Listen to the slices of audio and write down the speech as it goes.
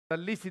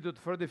Dall'Institute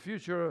for the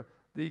Future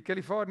di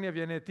California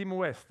viene Tim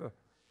West.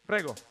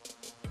 Prego.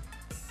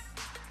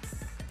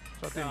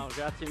 Ciao Tim. Ciao,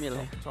 grazie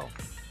mille. Ciao.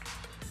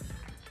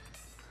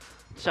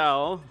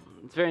 Ciao,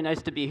 it's very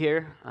nice to be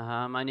here.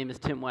 My name is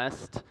Tim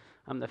West.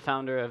 I'm the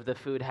founder of the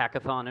Food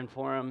Hackathon and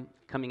Forum,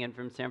 coming in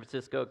from San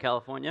Francisco,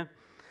 California.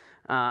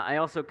 I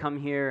also come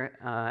here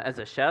as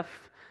a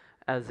chef,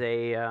 as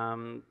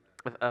a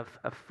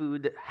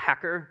food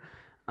hacker,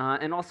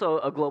 and also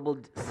a global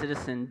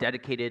citizen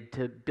dedicated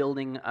to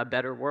building a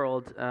better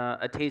world,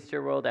 a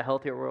tastier world, a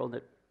healthier world,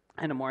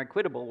 and a more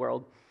equitable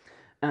world.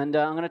 And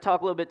I'm going to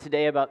talk a little bit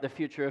today about the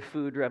future of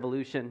food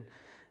revolution.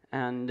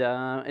 And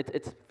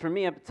for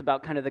me, it's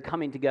about kind of the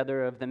coming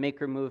together of the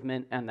maker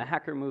movement and the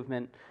hacker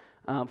movement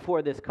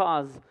for this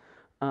cause.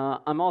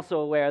 I'm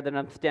also aware that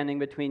I'm standing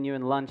between you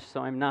and lunch,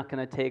 so I'm not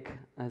going to take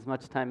as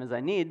much time as I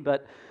need.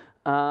 But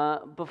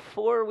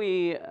before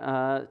we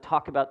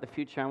talk about the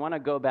future, I want to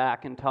go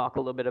back and talk a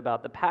little bit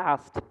about the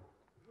past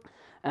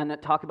and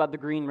talk about the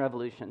Green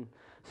Revolution.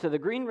 So the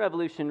Green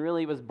Revolution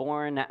really was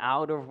born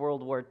out of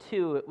World War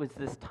II. It was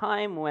this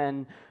time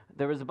when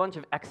there was a bunch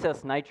of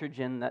excess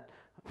nitrogen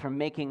from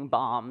making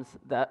bombs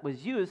that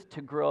was used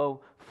to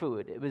grow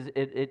food.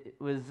 It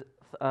was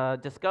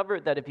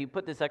discovered that if you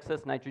put this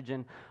excess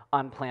nitrogen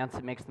on plants,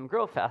 it makes them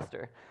grow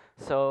faster.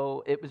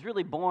 So it was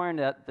really born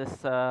at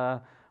this,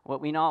 what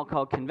we now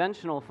call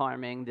conventional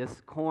farming,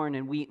 this corn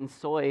and wheat and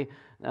soy,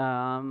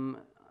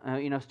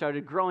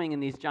 started growing in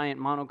these giant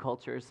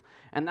monocultures.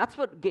 And that's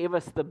what gave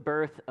us the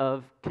birth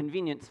of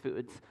convenience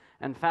foods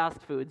and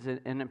fast foods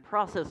and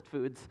processed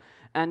foods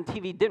and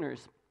TV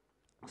dinners.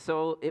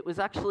 So it was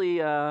actually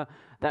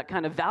that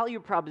kind of value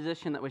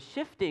proposition that was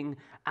shifting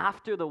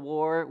after the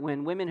war,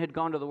 when women had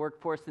gone to the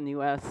workforce in the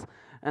US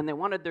and they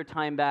wanted their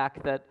time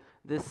back, that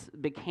this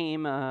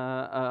became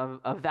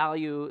a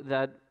value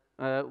that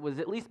was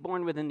at least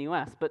born within the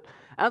US. But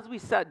as we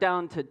sat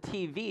down to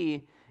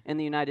TV in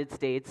the United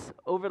States,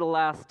 over the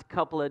last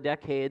couple of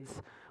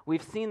decades,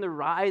 we've seen the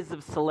rise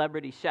of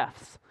celebrity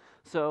chefs.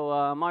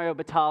 So Mario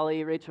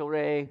Batali, Rachel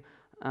Ray,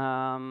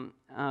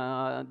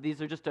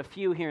 these are just a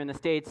few here in the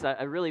States.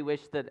 I really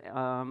wish that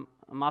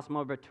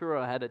Massimo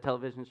Bottura had a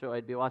television show.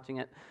 I'd be watching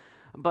it.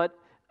 But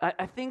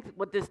I think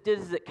what this did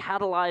is it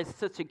catalyzed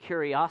such a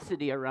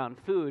curiosity around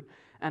food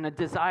and a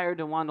desire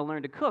to want to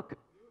learn to cook.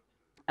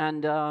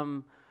 And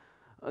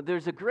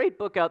there's a great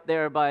book out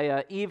there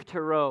by Eve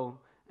Turow,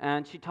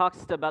 and she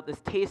talks about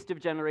this taste of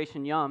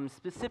Generation Yum,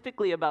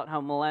 specifically about how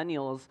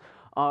millennials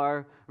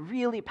are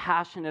really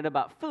passionate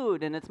about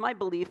food, and it's my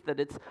belief that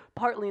it's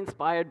partly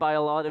inspired by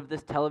a lot of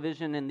this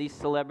television and these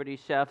celebrity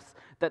chefs,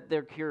 that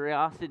their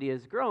curiosity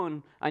has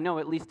grown. I know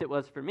at least it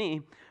was for me.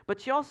 But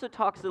she also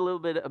talks a little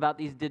bit about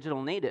these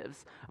digital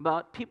natives,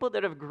 about people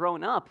that have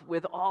grown up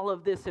with all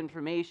of this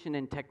information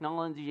and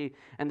technology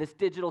and this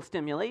digital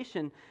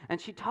stimulation,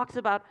 and she talks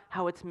about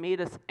how it's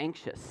made us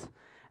anxious.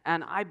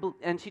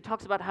 And she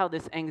talks about how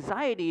this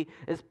anxiety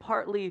is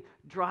partly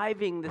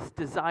driving this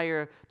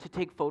desire to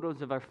take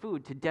photos of our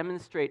food, to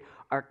demonstrate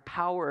our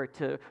power,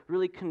 to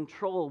really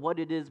control what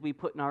it is we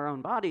put in our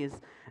own bodies.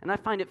 And I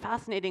find it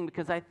fascinating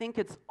because I think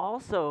it's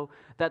also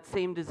that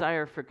same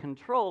desire for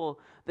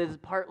control that is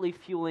partly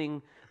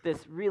fueling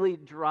this really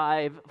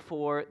drive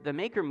for the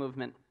maker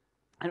movement.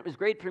 And it was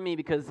great for me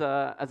because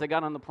as I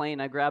got on the plane,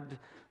 I grabbed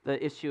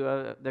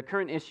the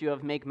current issue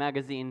of Make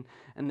magazine,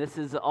 and this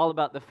is all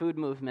about the food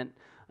movement.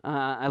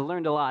 I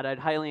learned a lot. I'd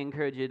highly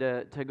encourage you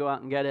to go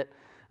out and get it.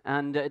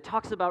 And it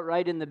talks about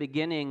right in the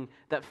beginning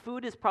that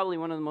food is probably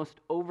one of the most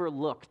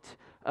overlooked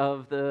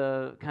of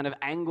the kind of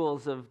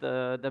angles of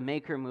the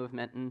maker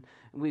movement. And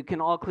we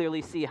can all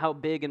clearly see how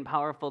big and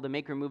powerful the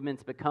maker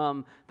movement's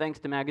become thanks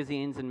to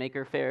magazines and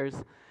maker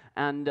fairs.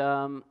 And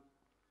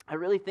I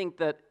really think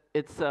that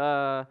it's,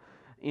 I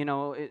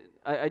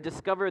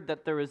discovered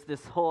that there was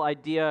this whole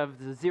idea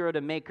of the zero to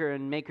maker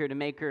and maker to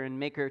maker and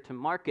maker to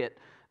market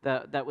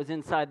that was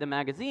inside the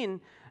magazine.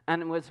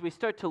 And as we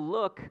start to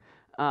look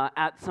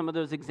at some of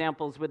those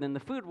examples within the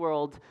food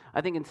world,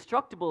 I think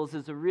Instructables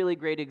is a really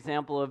great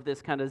example of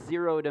this kind of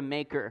zero to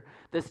maker,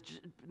 this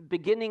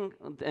beginning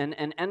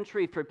and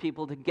entry for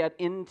people to get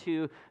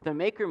into the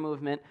maker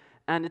movement.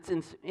 And it's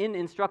in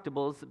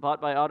Instructables, bought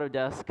by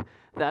Autodesk,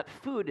 that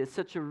food is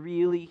such a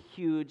really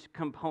huge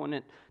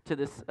component to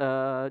this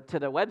to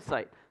the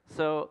website.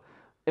 So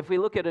if we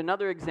look at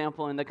another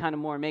example in the kind of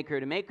more maker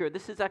to maker,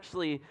 this is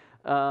actually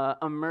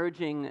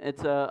emerging.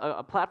 It's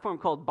a platform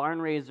called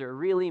Barnraiser,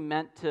 really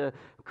meant to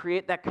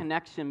create that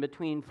connection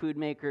between food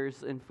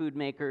makers and food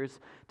makers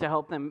to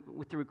help them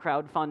through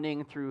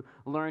crowdfunding, through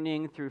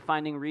learning, through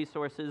finding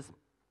resources.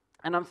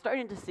 And I'm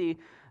starting to see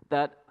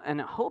that,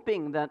 and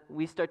hoping that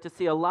we start to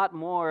see a lot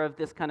more of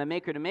this kind of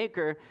maker to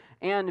maker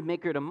and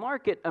maker to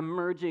market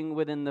emerging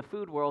within the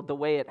food world the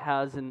way it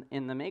has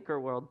in the maker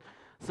world.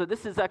 So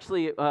this is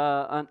actually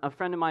a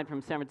friend of mine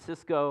from San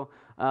Francisco,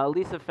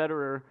 Lisa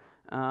Federer.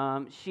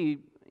 She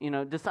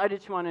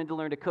decided she wanted to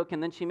learn to cook,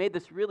 and then she made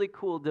this really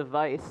cool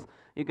device.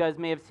 You guys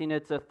may have seen it.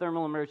 It's a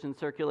thermal immersion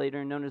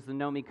circulator known as the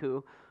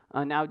Nomiku,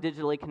 now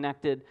digitally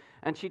connected.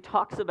 And she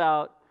talks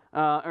about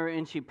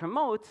and she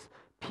promotes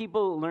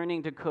people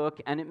learning to cook,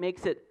 and it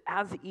makes it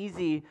as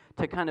easy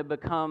to kind of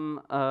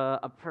become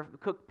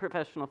cook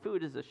professional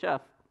food as a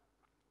chef.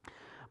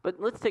 But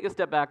let's take a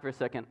step back for a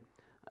second.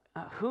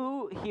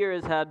 Who here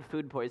has had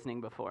food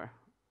poisoning before?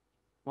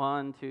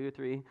 1, 2,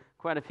 3,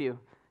 quite a few.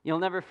 You'll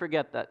never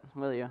forget that,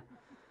 will you?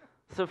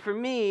 So for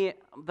me,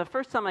 the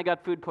first time I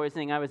got food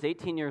poisoning, I was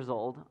 18 years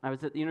old. I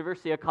was at the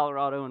University of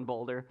Colorado in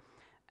Boulder,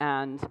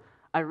 and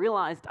I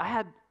realized I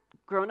had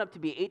grown up to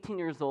be 18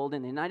 years old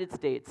in the United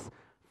States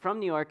from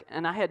New York,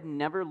 and I had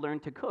never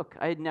learned to cook.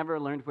 I had never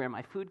learned where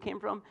my food came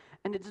from,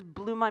 and it just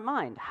blew my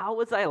mind. How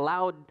was I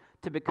allowed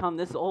to become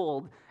this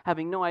old,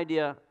 having no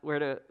idea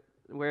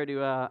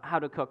how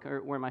to cook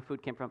or where my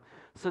food came from?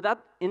 So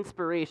that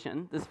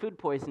inspiration, this food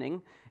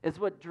poisoning, is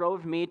what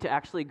drove me to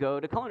actually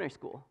go to culinary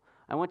school.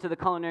 I went to the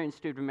Culinary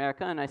Institute of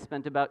America, and I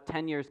spent about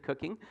 10 years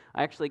cooking.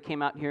 I actually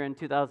came out here in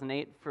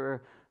 2008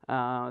 for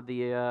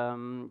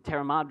the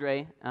Terra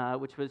Madre,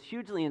 which was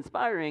hugely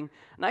inspiring,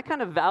 and I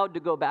kind of vowed to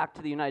go back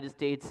to the United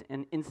States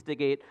and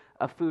instigate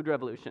a food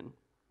revolution.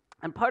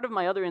 And part of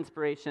my other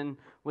inspiration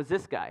was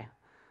this guy.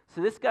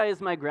 So this guy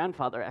is my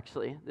grandfather,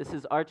 actually. This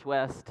is Arch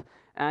West,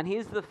 and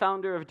he's the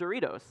founder of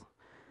Doritos.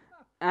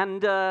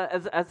 And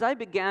as I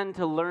began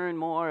to learn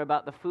more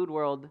about the food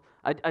world,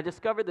 I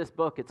discovered this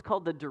book. It's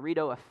called The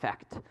Dorito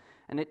Effect.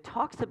 And it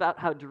talks about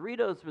how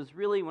Doritos was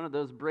really one of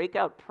those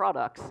breakout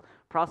products,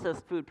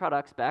 processed food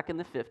products back in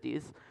the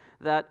 50s,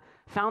 that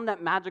found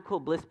that magical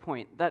bliss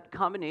point, that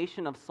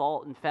combination of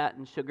salt and fat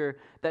and sugar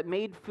that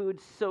made food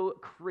so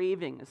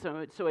craving,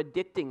 so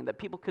addicting that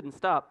people couldn't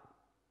stop.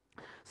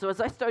 So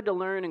as I started to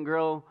learn and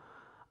grow,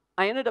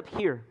 I ended up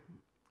here.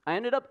 I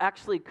ended up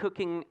actually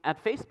cooking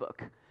at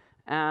Facebook.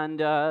 And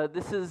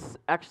this is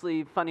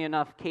actually, funny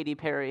enough, Katy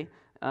Perry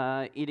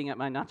eating at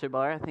my nacho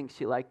bar. I think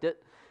she liked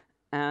it.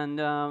 And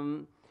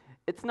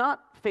it's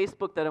not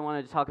Facebook that I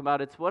wanted to talk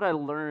about. It's what I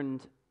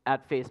learned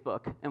at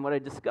Facebook and what I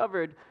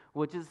discovered,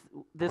 which is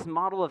this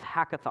model of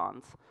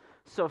hackathons.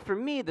 So for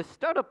me, the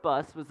Startup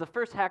Bus was the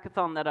first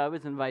hackathon that I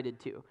was invited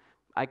to.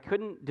 I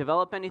couldn't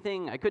develop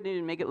anything. I couldn't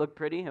even make it look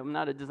pretty. I'm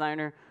not a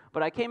designer.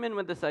 But I came in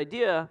with this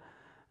idea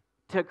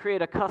to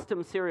create a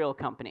custom cereal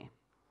company.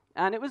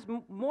 And it was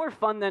more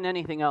fun than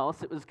anything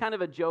else. It was kind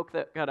of a joke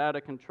that got out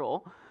of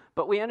control.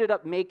 But we ended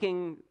up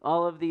making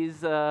all of these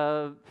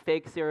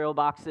fake cereal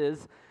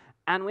boxes,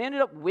 and we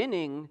ended up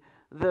winning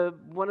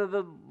one of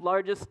the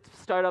largest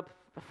startup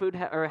food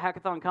or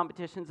hackathon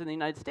competitions in the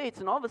United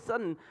States. And all of a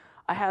sudden,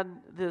 I had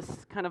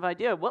this kind of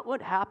idea: what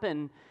would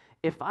happen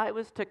if I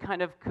was to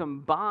kind of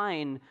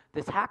combine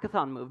this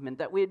hackathon movement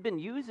that we had been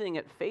using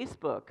at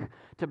Facebook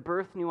to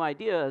birth new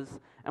ideas,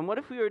 and what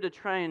if we were to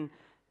try and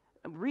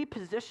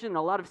reposition a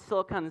lot of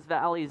Silicon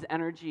Valley's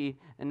energy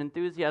and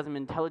enthusiasm,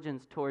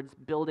 intelligence towards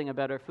building a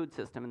better food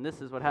system? And this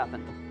is what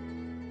happened.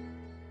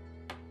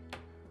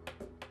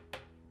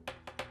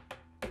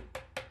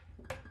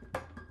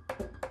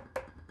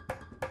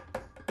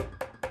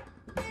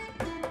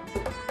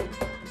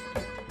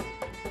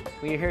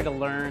 We're here to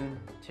learn,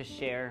 to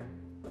share,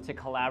 to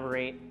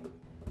collaborate,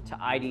 to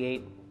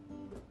ideate.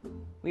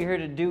 We're here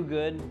to do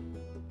good,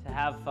 to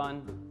have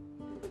fun,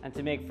 and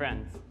to make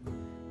friends.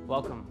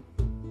 Welcome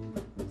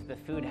to the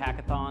Food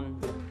Hackathon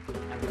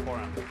and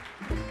Forum.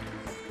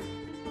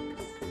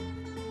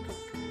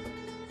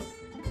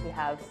 We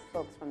have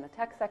folks from the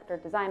tech sector,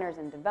 designers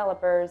and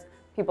developers,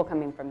 people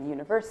coming from the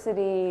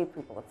university,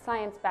 people with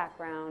science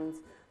backgrounds,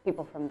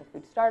 people from the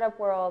food startup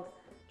world,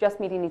 just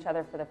meeting each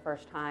other for the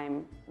first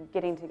time,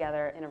 getting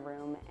together in a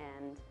room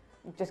and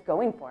just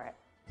going for it.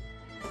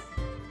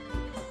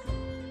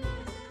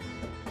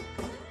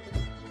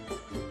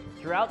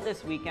 Throughout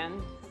this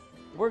weekend,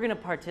 we're going to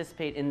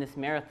participate in this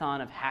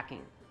marathon of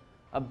hacking,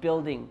 of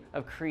building,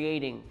 of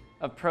creating,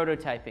 of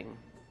prototyping,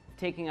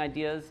 taking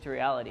ideas to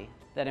reality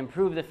that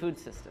improve the food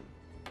system.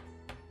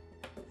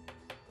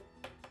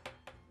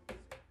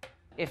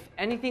 If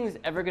anything's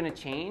ever going to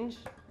change,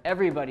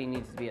 everybody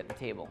needs to be at the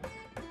table.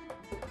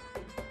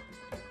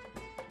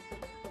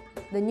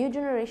 The new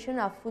generation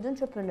of food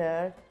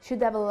entrepreneurs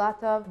should have a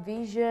lot of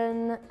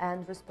vision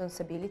and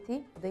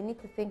responsibility. They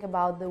need to think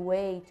about the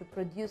way to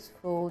produce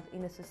food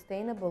in a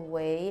sustainable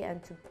way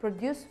and to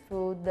produce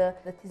food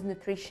that is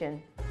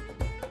nutrition.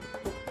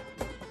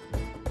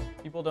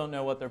 People don't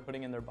know what they're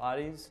putting in their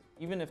bodies.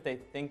 Even if they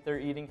think they're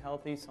eating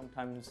healthy,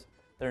 sometimes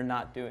they're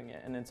not doing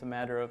it, and it's a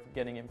matter of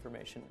getting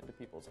information into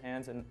people's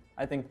hands, and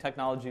I think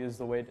technology is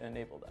the way to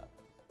enable that.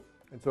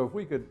 And so if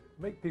we could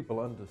make people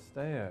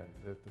understand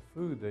that the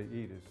food they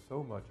eat is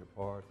so much a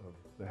part of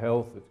the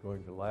health that's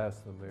going to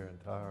last them their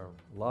entire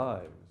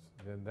lives,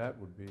 then that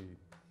would be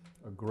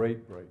a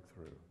great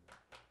breakthrough.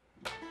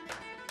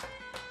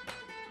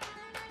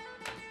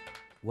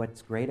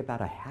 What's great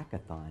about a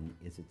hackathon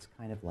is it's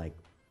kind of like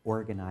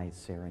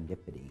organized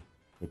serendipity.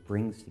 It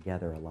brings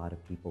together a lot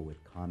of people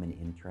with common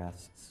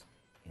interests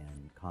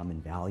and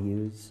common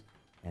values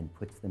and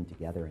puts them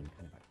together in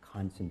kind of a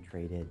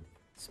concentrated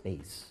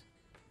space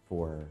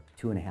for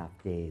 2.5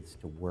 days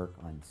to work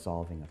on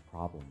solving a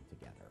problem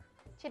together.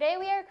 Today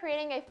we are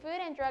creating a food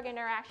and drug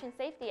interaction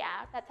safety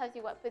app that tells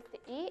you what foods to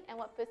eat and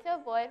what foods to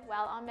avoid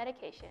while on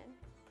medication.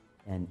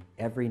 And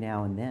every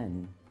now and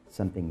then,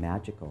 something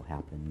magical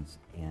happens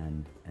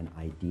and an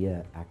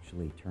idea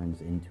actually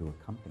turns into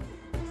a company.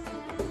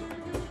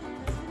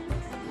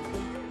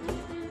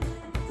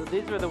 So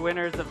these were the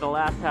winners of the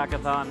last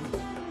hackathon.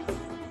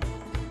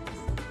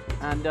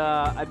 And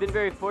I've been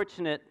very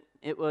fortunate.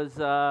 It was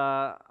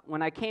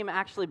when I came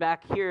actually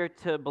back here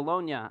to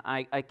Bologna,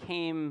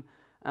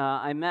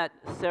 I met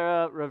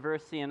Sarah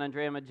Reversi and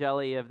Andrea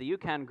Magelli of the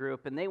UCAN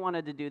group, and they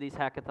wanted to do these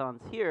hackathons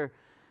here.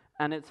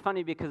 And it's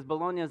funny because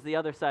Bologna is the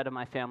other side of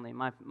my family.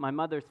 My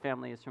mother's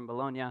family is from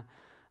Bologna.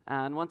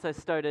 And once I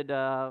started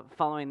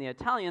following the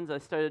Italians, I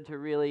started to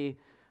really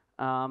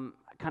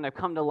kind of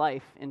come to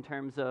life in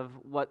terms of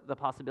what the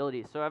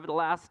possibilities. So over the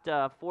last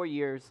 4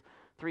 years,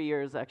 3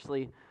 years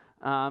actually,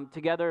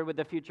 together with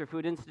the Future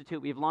Food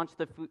Institute, we've launched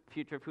the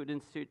Future Food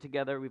Institute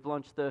together. We've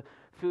launched the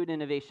Food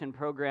Innovation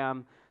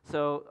Program.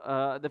 So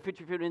the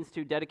Future Food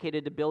Institute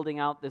dedicated to building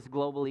out this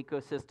global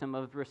ecosystem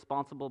of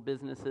responsible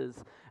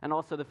businesses, and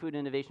also the Food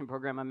Innovation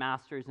Program, a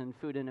master's in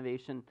food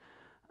innovation.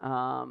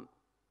 You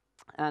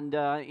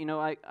know,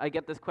 I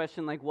get this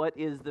question like, what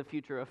is the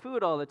future of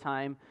food all the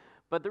time?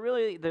 But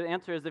the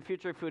answer is the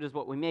future of food is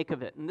what we make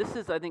of it. And this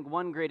is, I think,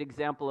 one great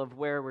example of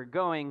where we're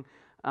going.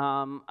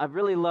 I've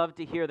really loved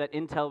to hear that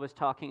Intel was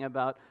talking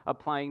about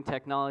applying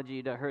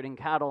technology to herding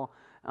cattle.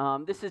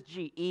 This is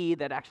GE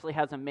that actually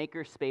has a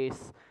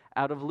makerspace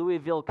out of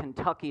Louisville,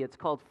 Kentucky. It's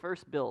called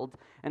First Build,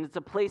 and it's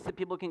a place that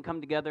people can come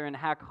together and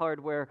hack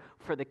hardware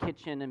for the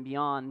kitchen and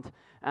beyond.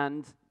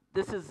 And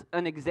this is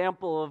an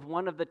example of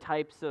one of the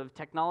types of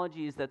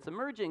technologies that's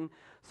emerging.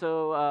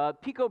 So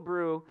Pico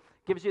Brew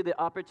gives you the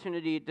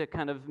opportunity to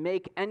kind of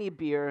make any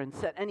beer and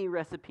set any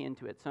recipe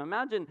into it. So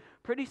imagine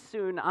pretty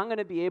soon I'm going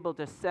to be able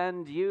to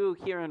send you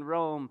here in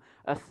Rome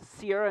a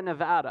Sierra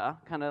Nevada,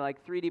 kind of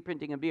like 3D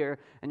printing a beer,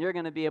 and you're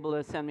going to be able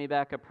to send me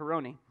back a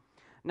Peroni.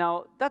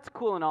 Now, that's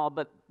cool and all,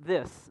 but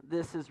this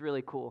is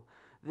really cool.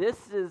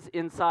 This is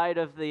inside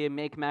of the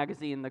Make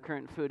magazine, the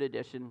current food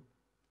edition.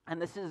 And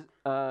this is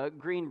a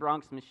green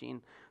Bronx machine.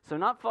 So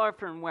not far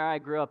from where I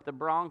grew up, the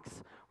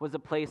Bronx was a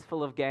place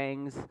full of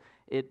gangs.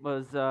 It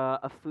was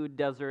a food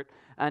desert.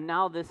 And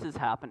now this is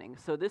happening.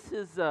 So this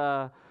is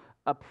a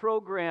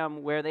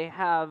program where they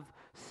have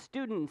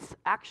students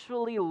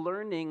actually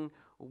learning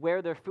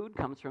where their food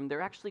comes from. They're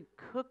actually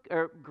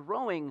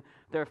growing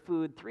their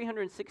food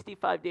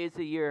 365 days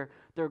a year.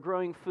 They're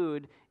growing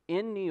food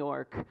in New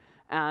York.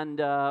 And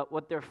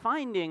what they're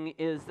finding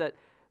is that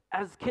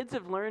as kids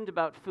have learned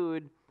about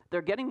food,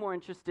 they're getting more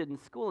interested in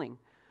schooling.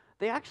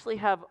 They actually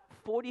have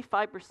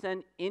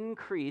 45%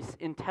 increase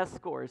in test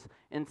scores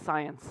in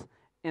science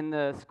in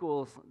the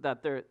schools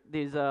that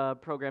these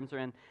programs are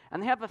in.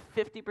 And they have a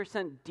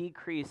 50%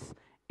 decrease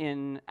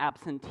in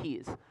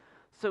absentees.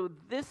 So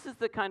this is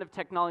the kind of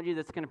technology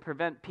that's going to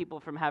prevent people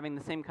from having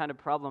the same kind of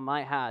problem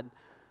I had.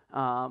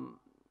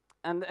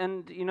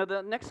 And you know,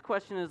 the next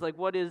question is like,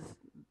 what is,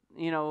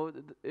 you know,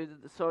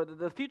 so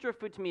the future of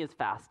food to me is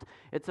fast.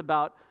 It's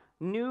about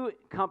new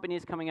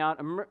companies coming out,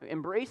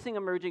 embracing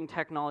emerging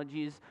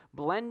technologies,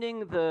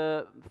 blending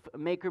the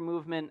maker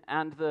movement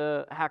and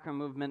the hacker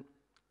movement.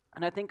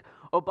 And I think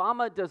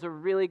Obama does a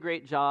really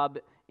great job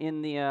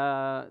in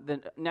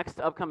the next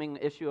upcoming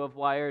issue of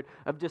Wired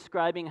of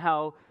describing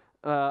how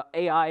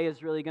AI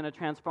is really going to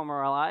transform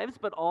our lives,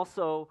 but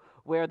also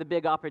where the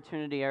big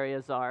opportunity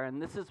areas are.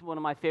 And this is one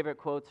of my favorite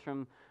quotes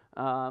from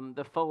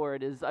the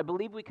forward is, I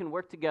believe we can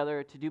work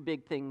together to do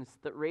big things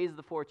that raise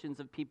the fortunes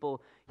of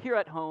people here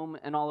at home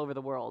and all over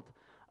the world.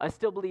 I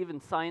still believe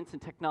in science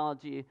and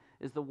technology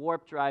is the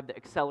warp drive that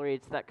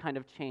accelerates that kind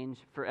of change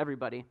for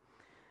everybody.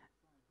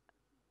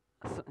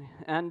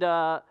 And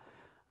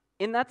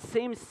in that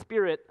same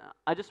spirit,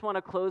 I just want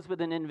to close with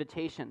an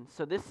invitation.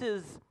 So this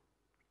is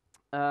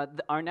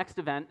our next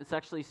event. This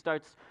actually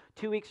starts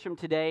 2 weeks from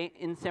today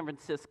in San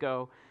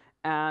Francisco.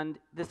 And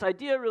this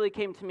idea really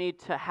came to me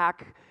to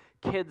hack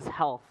kids'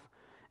 health.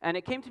 And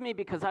it came to me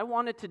because I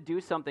wanted to do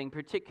something,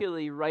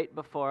 particularly right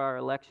before our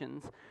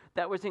elections,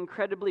 that was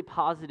incredibly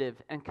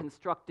positive and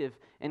constructive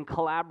and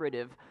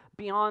collaborative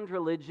beyond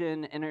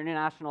religion and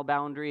international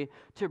boundary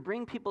to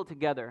bring people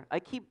together. I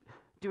keep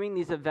doing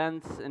these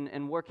events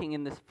and working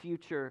in this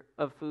future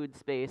of food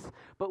space,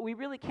 but we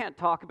really can't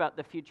talk about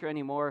the future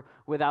anymore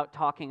without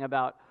talking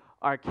about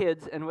our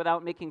kids and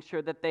without making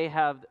sure that they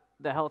have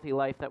the healthy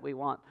life that we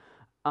want.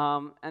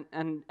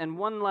 And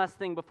one last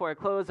thing before I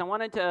close, I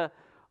wanted to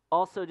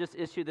also just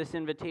issue this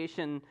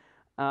invitation.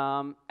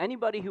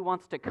 Anybody who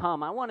wants to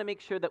come, I want to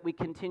make sure that we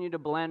continue to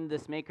blend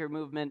this maker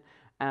movement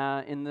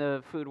in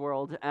the food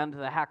world and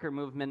the hacker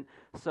movement.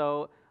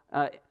 So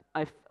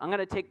I'm going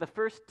to take the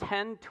first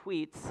 10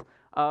 tweets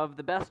of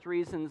the best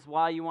reasons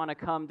why you want to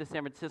come to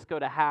San Francisco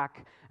to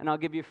hack, and I'll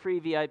give you free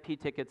VIP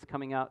tickets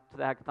coming out to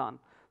the hackathon.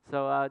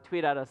 So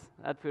tweet at us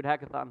at Food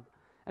Hackathon.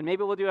 And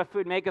maybe we'll do a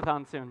Food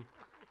Makeathon soon.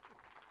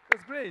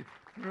 That's great.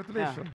 Congratulations. Yeah.